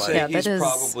 Well, yeah, I'd say he's that is-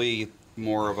 probably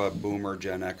more of a boomer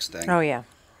Gen X thing. Oh, yeah.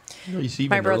 He's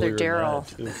even My brother earlier than Daryl,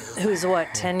 that, too. who's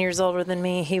 10 years older than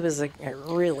me, he was a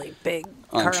really big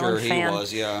I'm Carlin sure he fan.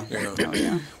 was, yeah.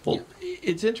 Well,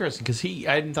 it's interesting because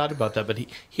I hadn't thought about that, but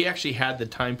he actually had the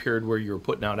time period where you were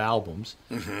putting out albums,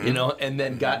 and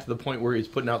then got to the point where he was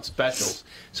putting out specials.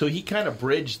 So he kind of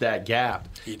bridged that gap.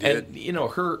 He did. And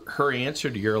her answer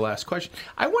to your last question,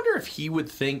 I wonder if he would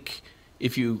think,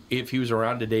 if he was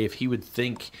around today, if he would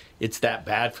think it's that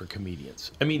bad for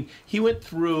comedians. I mean, he went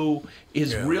through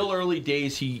his real early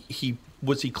days.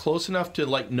 Was he close enough to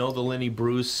know the Lenny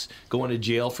Bruce going to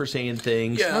jail for saying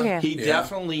things? Yeah. Oh, yeah. He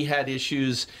definitely had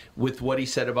issues with what he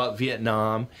said about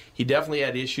Vietnam. He definitely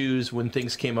had issues when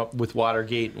things came up with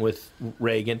Watergate and with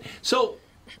Reagan. So,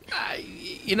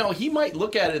 he might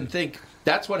look at it and think,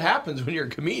 that's what happens when you're a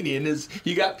comedian, is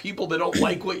you got people that don't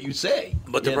like what you say.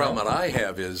 But the problem that I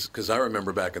have is, because I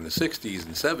remember back in the 60s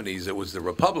and 70s, it was the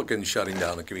Republicans shutting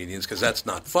down the comedians because that's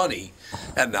not funny.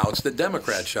 And now it's the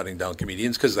Democrats shutting down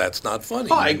comedians because that's not funny.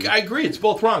 Oh, I agree. It's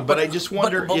both wrong. But I just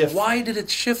wonder but why did it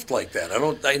shift like that?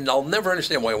 I'll never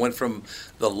understand why it went from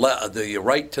the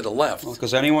right to the left.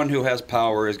 Because anyone who has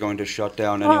power is going to shut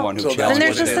down anyone who And challenges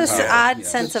there's just their this power. odd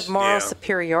sense of moral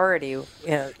superiority.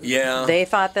 Yeah. They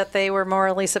thought that they were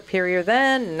morally superior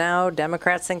then. Now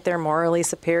Democrats think they're morally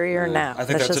superior now. I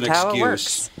think that's just an how excuse. it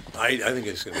works. I think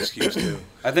it's an excuse, too.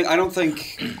 I don't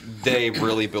think they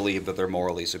really believe that they're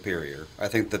morally superior. I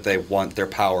think that they want their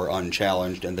power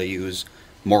unchallenged, and they use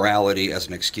morality as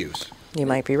an excuse. You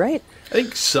might be right. I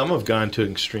think some have gone to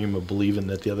an extreme of believing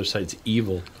that the other side's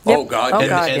evil. Yep. Oh, God. Oh,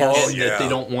 God, yes. And that they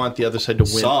don't want the other side to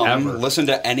win Some ever. listen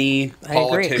to any I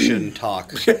agree. politician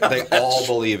talk. They all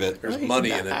believe it. There's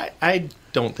money in it. I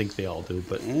don't think they all do,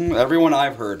 but Everyone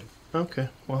I've heard. okay.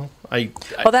 Well,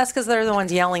 Well, that's because they're the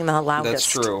ones yelling the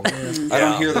loudest. That's true. I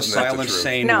don't hear the isn't that the silent, truth?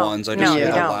 sane No, ones. I no, just hear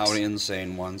you the don't. loud,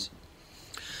 insane ones.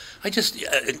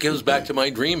 It goes back to my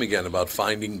dream again about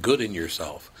finding good in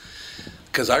yourself.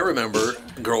 Because I remember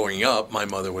growing up, my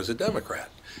mother was a Democrat.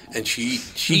 And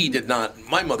she did not,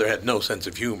 my mother had no sense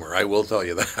of humor, I will tell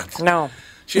you that. No.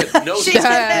 She had no sense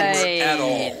of humor at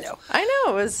all. I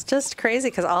know, it was just crazy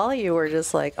because all of you were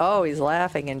just like, "Oh, he's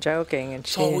laughing and joking," and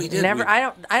she all we did. never.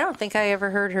 I don't think I ever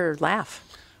heard her laugh.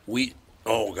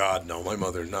 Oh God, no! My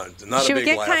mother not She a would big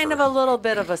get laugher. kind of a little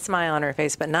bit of a smile on her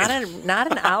face, but not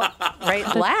an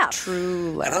outright laugh.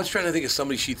 True laugh. And I was trying to think of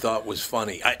somebody she thought was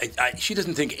funny. She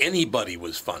doesn't think anybody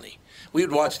was funny. We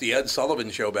would watch the Ed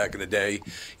Sullivan Show back in the day.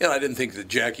 I didn't think that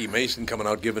Jackie Mason coming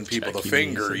out giving people the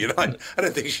finger. I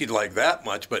didn't think she'd like that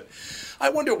much. But I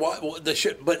wonder why the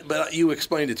shit. But you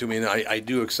explained it to me, and I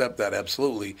do accept that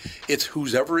absolutely. It's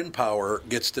who's ever in power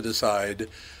gets to decide.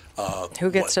 Who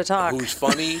gets to talk? Who's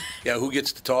funny? Who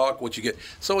gets to talk? What you get?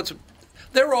 So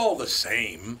they're all the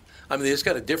same. I mean, they just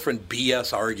got a different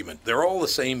BS argument. They're all the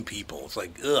same people. It's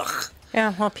like, ugh.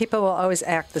 Yeah, well, people will always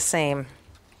act the same,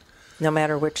 no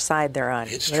matter which side they're on.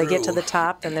 It's when they get to true. the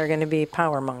top, then they're going to be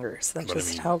power mongers. That's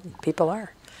just how people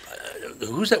are.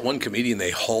 Who's that one comedian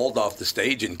they hauled off the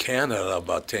stage in Canada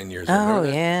about 10 years ago? Oh, Remember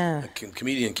that? yeah. A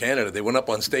comedian in Canada. They went up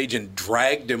on stage and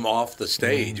dragged him off the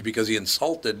stage because he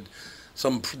insulted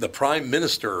the prime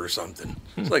minister or something.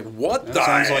 It's like, what the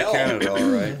Sounds hell? like Canada, all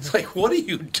right. It's like, what are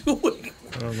you doing?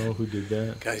 I don't know who did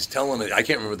that. Guy's telling it. I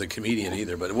can't remember the comedian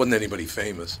either, but it wasn't anybody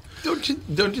famous. Don't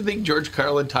you think George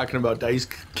Carlin talking about Dice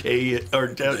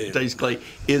Clay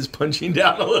is punching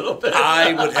down a little bit?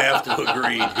 I would have to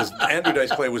agree because Andrew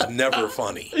Dice Clay was never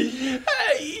funny.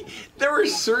 There were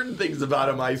certain things about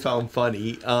him I found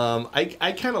funny.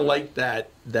 I kind of liked that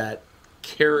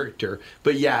character,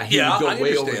 but he would go I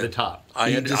way understand. over the top.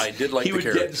 I did like he the would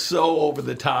character. get so over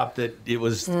the top that it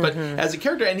was. But as a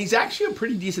character, and he's actually a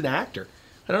pretty decent actor.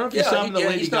 I don't know if you saw him in the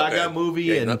Lady he's not Gaga bad. movie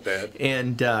Yeah, and not bad.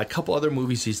 and a couple other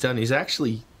movies he's done. He's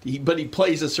actually, but he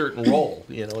plays a certain role.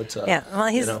 It's Well,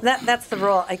 he's that's the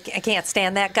role. I can't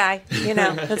stand that guy.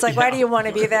 It's like, why do you want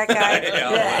to be that guy?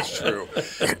 Well, that's true.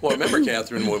 Well, remember,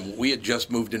 Catherine, when we had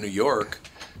just moved to New York,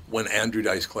 when Andrew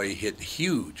Dice Clay hit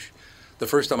huge. The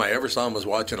first time I ever saw him was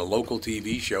watching a local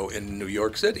TV show in New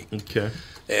York City. Okay.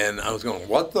 And I was going,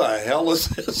 what the hell is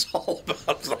this all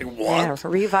about? It's like, what? Yeah,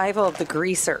 revival of the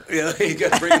Greaser. Yeah, you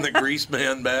got bringing the Grease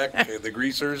Man back, the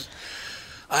Greasers.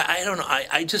 I don't know.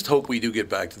 I just hope we do get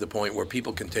back to the point where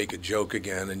people can take a joke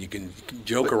again and you can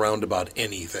joke around about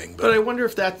anything. But I wonder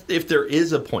if there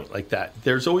is a point like that.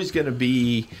 There's always going to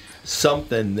be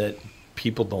something that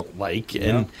people don't like,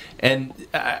 and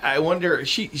I wonder.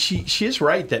 She is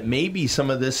right that maybe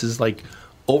some of this is like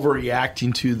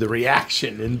overreacting to the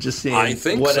reaction and just saying I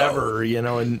think whatever,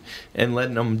 and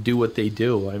letting them do what they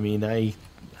do. I mean, I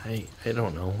I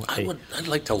don't know. I'd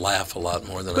like to laugh a lot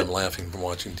more than I'm laughing from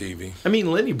watching TV. I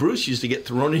mean, Lenny Bruce used to get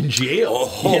thrown in jail.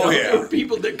 Oh, yeah.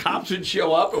 The cops would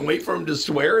show up and wait for him to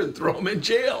swear and throw him in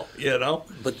jail,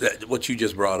 But what you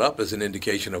just brought up is an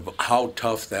indication of how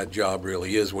tough that job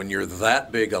really is. When you're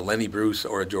that big, a Lenny Bruce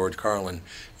or a George Carlin,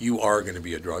 you are going to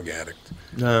be a drug addict.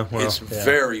 It's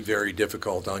very, very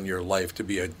difficult on your life to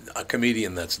be a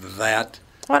comedian that's that.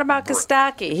 What about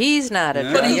Kostaki? He's not a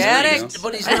drug addict.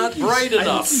 But he's not bright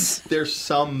enough. There's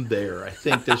some there. I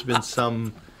think there's been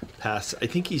some past. I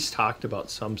think he's talked about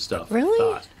some stuff.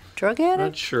 Really? Drug addict?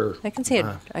 Not sure. I can see it.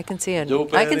 I can see a Dope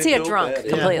drunk addict.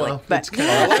 completely.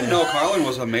 Carlin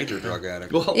was a major drug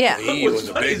addict. Well, yeah, he was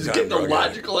a big He's time getting the drug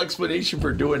logical explanation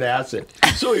for doing acid.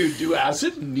 So he would do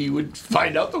acid, and he would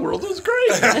find out the world was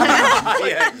great.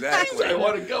 Yeah, exactly. I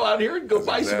want to go out here and go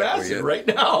buy some acid right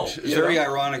now. It's very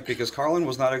ironic because Carlin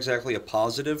was not exactly a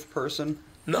positive person.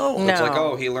 No. It's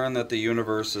like, he learned that the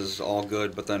universe is all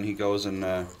good, but then he goes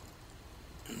and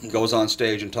goes on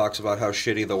stage and talks about how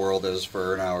shitty the world is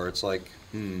for an hour. It's like,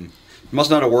 must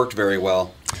not have worked very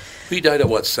well. He died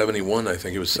at 71? I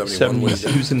think it was 71.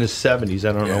 He was in his 70s.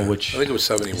 I don't know which. I think it was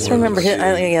 71. I just remember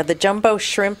the jumbo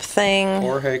shrimp thing.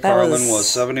 Jorge Carlin was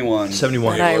 71.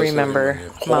 71. And I remember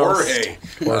Jorge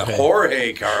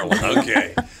Carlin.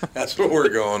 Okay. That's what we're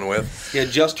going with. He had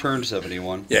just turned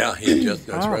 71. Yeah,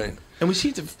 that's right. And was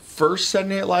he the first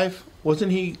Saturday Night Live?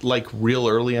 Wasn't he real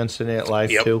early on Saturday Night Live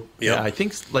too? Yep. Yeah, I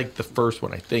think the first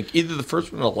one. I think either the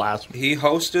first one or the last one. He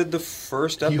hosted the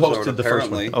first episode. He hosted the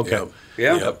apparently. first one. Okay.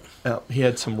 Yeah. He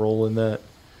had some role in that.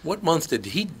 What month did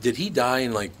he die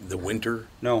in the winter?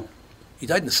 No. He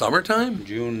died in the summertime?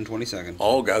 June 22nd.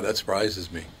 Oh God, that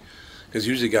surprises me. Because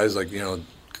usually guys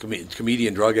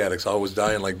comedian drug addicts always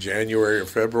die in January or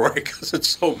February because it's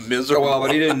so miserable. Well,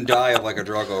 but he didn't die of a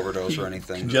drug overdose or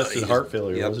anything. Congestive heart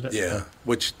failure, wasn't it? Yeah,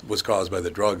 which was caused by the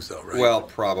drugs, though, right? Well,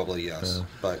 probably yes. Yeah.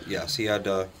 But yes, he had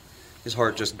his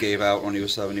heart just gave out when he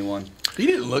was 71. He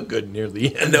didn't look good near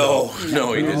the end. No, he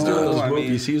didn't. Those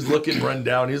movies, he was looking run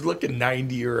down. He was looking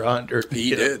 90 or 100.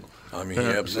 He did. I mean, he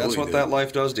absolutely That's what did. that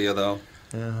life does to you, though.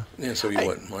 Yeah, so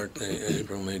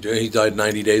April, May, June. He died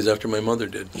 90 days after my mother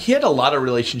did. He had a lot of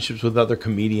relationships with other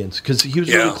comedians because he was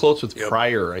really close with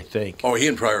Pryor, I think. Oh, he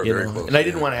and Pryor were very close. And I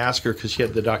didn't want to ask her because she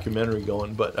had the documentary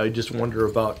going, but I just wonder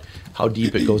about how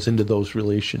deep it goes into those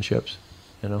relationships.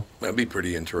 That'd be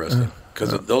pretty interesting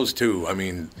because those two. I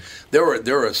mean, there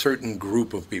were a certain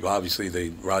group of people. Obviously, the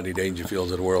Rodney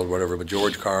Dangerfields of the world, whatever. But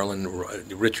George Carlin,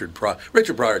 Richard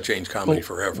Pryor changed comedy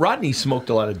forever. Rodney smoked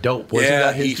a lot of dope. Wasn't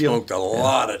that his deal? Smoked a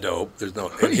lot of dope. There's no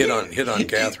hit on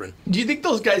Catherine. Do you think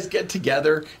those guys get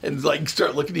together and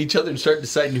start looking at each other and start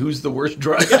deciding who's the worst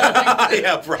drug addict?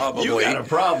 Yeah, probably. You got a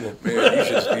problem.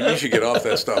 Man, you should get off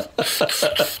that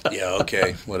stuff. Yeah,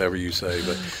 okay, whatever you say.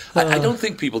 But I don't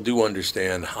think people do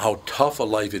understand how tough a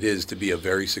life it is to be a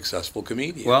very successful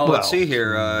comedian. Well, let's see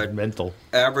here. Mental.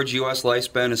 Average U.S.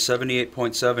 lifespan is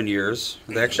 78.7 years.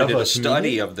 They actually did a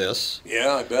study of this.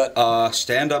 Yeah, I bet.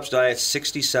 Stand-ups die at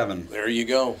 67. There you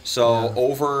go. So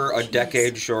over a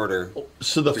decade shorter.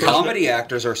 So the comedy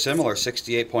actors are similar,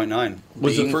 68.9.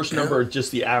 Was the first number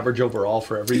just the average overall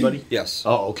for everybody? Yes.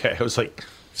 Oh, okay. I was like,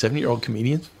 70-year-old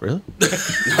comedians? Really?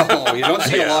 No, you don't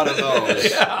see a lot of those.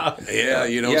 Yeah,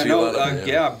 you don't see a lot of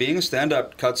them. Being a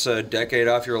stand-up cuts a decade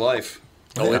off your life.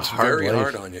 Oh, it's very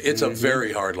hard on you. It's a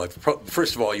very hard life.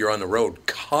 First of all, you're on the road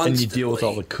constantly. And you deal with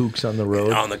all the kooks on the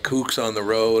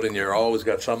road. And you're always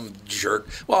got some jerk.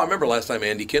 Well, I remember last time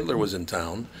Andy Kindler was in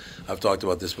town. I've talked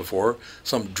about this before.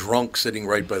 Some drunk sitting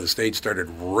right by the stage started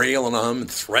railing on him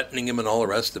and threatening him and all the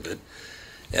rest of it.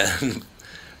 And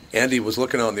Andy was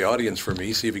looking out in the audience for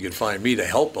me, see if he could find me to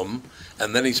help him.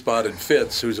 And then he spotted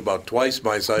Fitz, who's about twice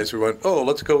my size. We went,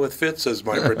 let's go with Fitz as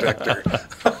my protector.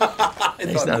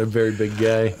 He's not a very big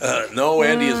guy. No,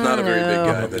 Andy is not a very big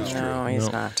guy. That's true. No,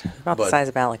 he's not. About the size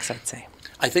of Alex, I'd say.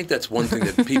 I think that's one thing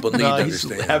that people need to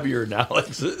understand. He's heavier now,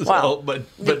 but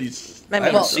he's. I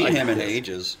haven't seen him in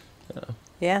ages.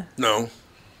 Yeah.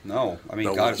 No, I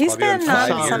mean, God, it's he's probably been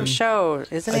on some show.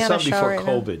 Isn't he on a show before right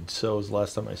COVID, so it was the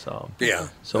last time I saw him. Yeah.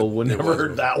 So whenever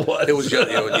that was. It was just,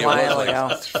 it was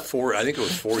like 4, I think it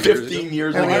was 4 years ago. 15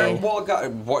 years ago.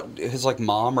 Well, his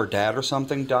mom or dad or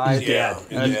something died? Yeah.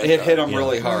 It hit him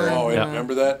really hard. Oh,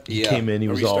 remember that? He came in, he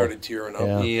was all. started tearing up.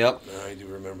 Yeah. Yep. I do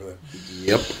remember that.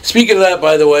 Yep. Speaking of that,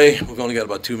 by the way, we've only got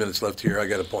about 2 minutes left here. I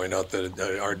got to point out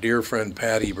that our dear friend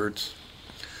Pat Eberts,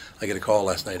 I get a call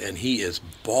last night, and he is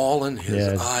bawling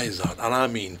his eyes out, and I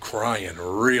mean crying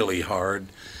really hard.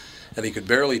 and he could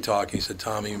barely talk. He said,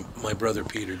 "Tommy, my brother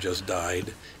Peter just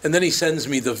died." And then he sends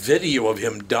me the video of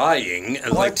him dying. And I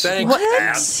was like,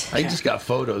 "Thanks, Pat." I just got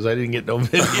photos. I didn't get no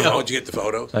video. Oh, did you get the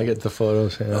photos? I get the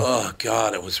photos. Yeah. Oh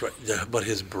God, it was. But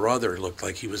his brother looked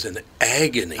like he was in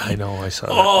agony. I know. I saw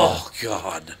that. Oh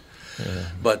God. Yeah.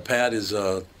 But Pat is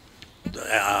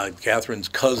Catherine's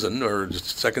cousin, or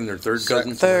second or third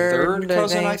cousin. Third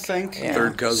cousin, I think. Yeah.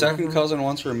 Third cousin. Second cousin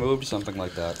once removed, something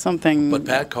like that. Something. But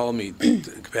Pat called me.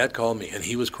 And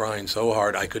he was crying so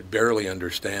hard I could barely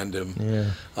understand him.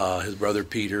 Yeah. His brother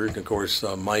Peter, and of course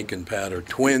Mike and Pat are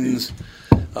twins.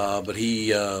 But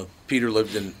Peter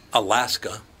lived in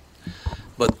Alaska.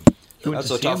 But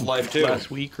that's a tough life too. Last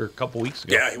week or a couple weeks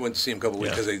ago. Yeah, he went to see him a couple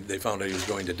weeks because they found out he was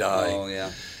going to die. Oh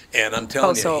yeah. And I'm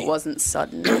telling you, so it wasn't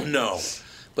sudden. No,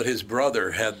 but his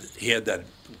brother had that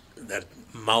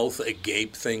mouth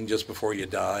agape thing just before you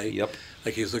die. Yep.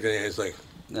 Like he's looking at it, he's like.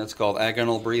 That's called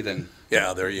agonal breathing.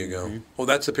 Yeah, there you go. Well,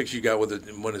 that's the picture you got with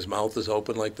it when his mouth is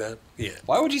open like that. Yeah.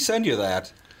 Why would he send you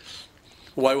that?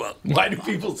 Why do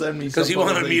people send me? Because he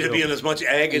wanted me to be in as much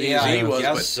agony as he was.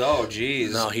 I guess so.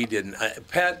 Jeez. No, he didn't.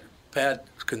 Pat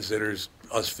considers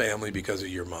us family because of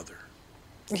your mother.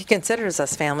 He considers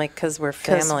us family because we're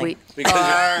family. No, but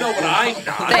I'm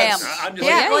Fam. just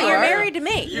Well, you're married to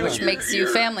me. Which makes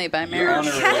you family by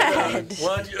marriage.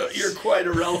 What? You're quite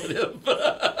a relative.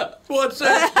 What's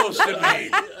that supposed to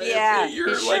mean? Yeah, you're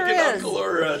he like sure an is. uncle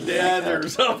or a dad or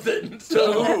something. To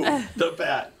who? The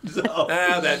Pat. So.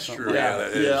 That's true. Yeah,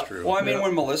 that is true. Well, I mean,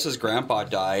 when Melissa's grandpa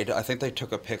died, I think they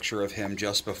took a picture of him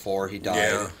just before he died.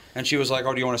 Yeah. And she was like,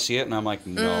 "Oh, do you want to see it?" And I'm like,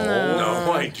 "No,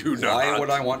 no, I do not. Why would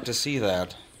I want to see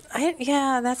that?"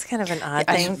 That's kind of an odd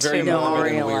Yeah, thing it's very to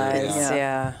morbid and weird, realize.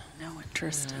 yeah. No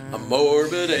interest.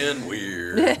 Morbid and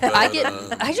weird.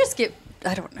 I just get.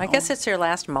 I don't know. I guess it's your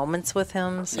last moments with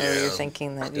him, so Yeah. you're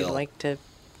thinking that you'd like to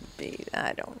be.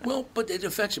 I don't know. Well, but it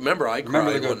affects you. Remember, I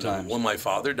Remember cried the good times. when my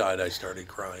father died. I started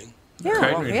crying. Yeah,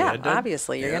 Cried well, when your yeah. dad died?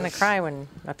 Obviously, you're Yeah. going to cry when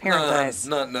a parent dies.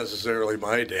 Not necessarily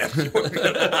my dad.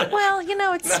 Well,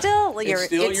 it's still your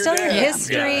dad.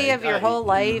 history Yeah, of your whole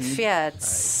life. Yeah,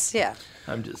 it's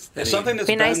I'm just. It's something that's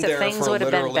Be nice been if there things for would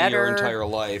have been literally your better. entire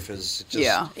life. Is just,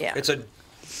 Yeah. It's a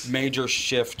major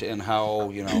shift in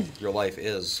how your life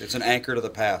is. It's an anchor to the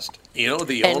past. And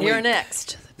you're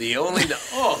next. The only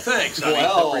thanks, honey.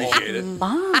 Well, Appreciate it.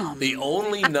 Mom. The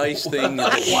only nice thing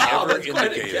that he ever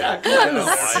indicated.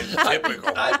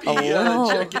 Typical. I'd be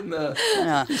checking the.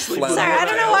 Sorry, I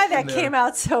don't know why that came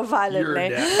out so You're violently.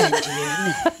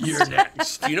 next. You're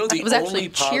next. You know the It was actually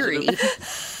cheery.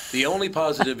 The only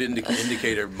positive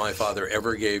indicator my father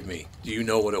ever gave me. Do you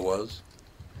know what it was?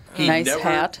 He Nice never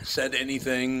hat. said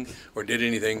anything or did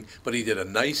anything, but he did a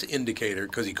nice indicator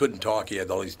because he couldn't talk. He had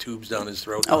all these tubes down his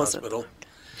throat in the is it? hospital.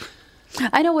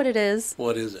 I know what it is.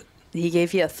 What is it? He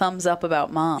gave you a thumbs up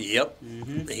about mom. Yep.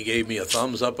 He gave me a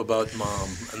thumbs up about mom,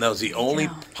 and that was the only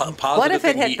positive What if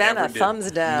it thing had he been ever a did.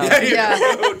 thumbs down? Yeah.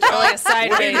 Or like a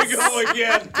sideways. Way to go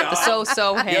again, Tom. The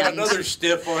so-so You hand. got another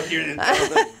stiff on your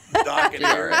docket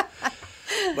here.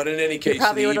 But in any case, You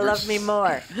probably to would the have loved me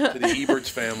more. To the Eberts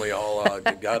family, all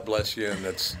God bless you, and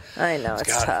that's. I know, it's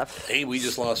God, tough. Hey, we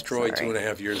just lost Troy Sorry.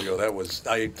 2.5 years ago. That was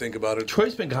I think about it.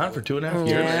 Troy's been gone for 2.5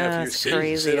 years. 2.5 years. it's Sid-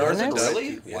 crazy, Sid isn't Arthur it? died.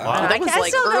 Really? Yeah. Wow. That was I like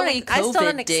still don't- early I still don't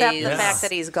COVID accept the days. fact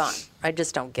that he's gone. I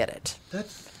just don't get it.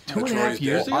 That's Troy's 2.5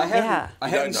 years dead. ago. I haven't, Yeah. I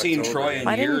He died hadn't in seen October. Troy in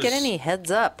I years. didn't get any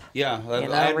heads up. Yeah, I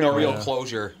know, had no real really.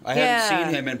 closure. I Yeah. hadn't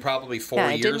seen him in probably 4 Yeah,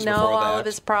 I years didn't know before all that. of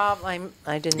his problems.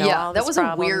 I didn't know all Yeah, of that his was a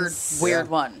problems. weird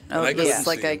one. And I It couldn't was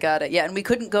like see I him. got it. Yeah, and we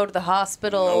couldn't go to the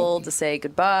hospital to say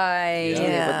goodbye. They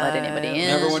wouldn't let anybody in.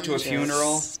 Never went to a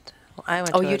funeral. I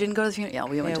went Oh, to you it. didn't go to the funeral? Yeah,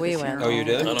 we went Yeah, to we the went. funeral. Oh, you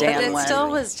did? But Dan it went. still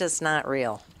was just not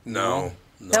real. No.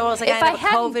 That was like If kind I of a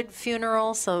hadn't- COVID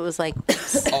funeral, so it was like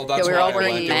Oh, that's we were why all I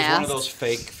wearing went. It was one masks. of those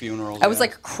fake funerals. I was yeah.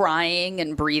 like crying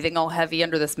and breathing all heavy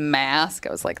under this mask.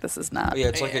 I was like, this is not. Yeah,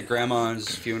 it's like at grandma's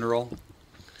funeral.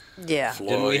 yeah.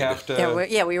 Didn't we have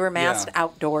to? We were masked yeah.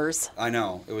 outdoors. I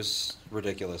know. It was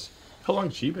ridiculous. How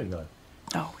long's she been gone?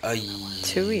 Oh,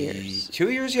 2 years. 2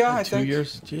 years, yeah, I 2 think.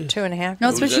 years? Jeez. 2.5. no,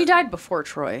 it's Who's when she that? died before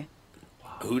Troy.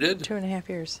 Who did? 2.5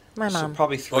 years. My So mom.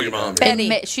 probably 3. your mom. then.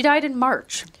 Betty. She died in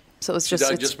March, so it was She just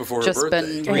died it's just before her just birthday.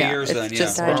 been 3 years it's then, yeah.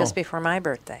 just- Died just before my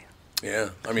birthday. Yeah,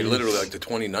 I mean literally like the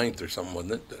 29th or something,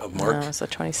 wasn't it, of March? No, it's the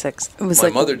 26th. It was My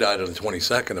like mother died on the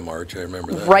 22nd of March. I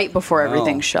remember that. right before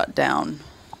everything Oh. shut down,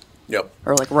 Yep.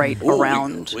 or like right Ooh,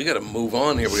 around. We got to move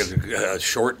on here. We got to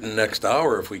shorten next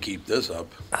hour if we keep this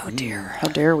up. Oh dear, how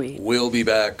dare we? We'll be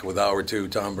back with Hour 2,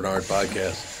 Tom Bernard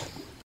Podcast.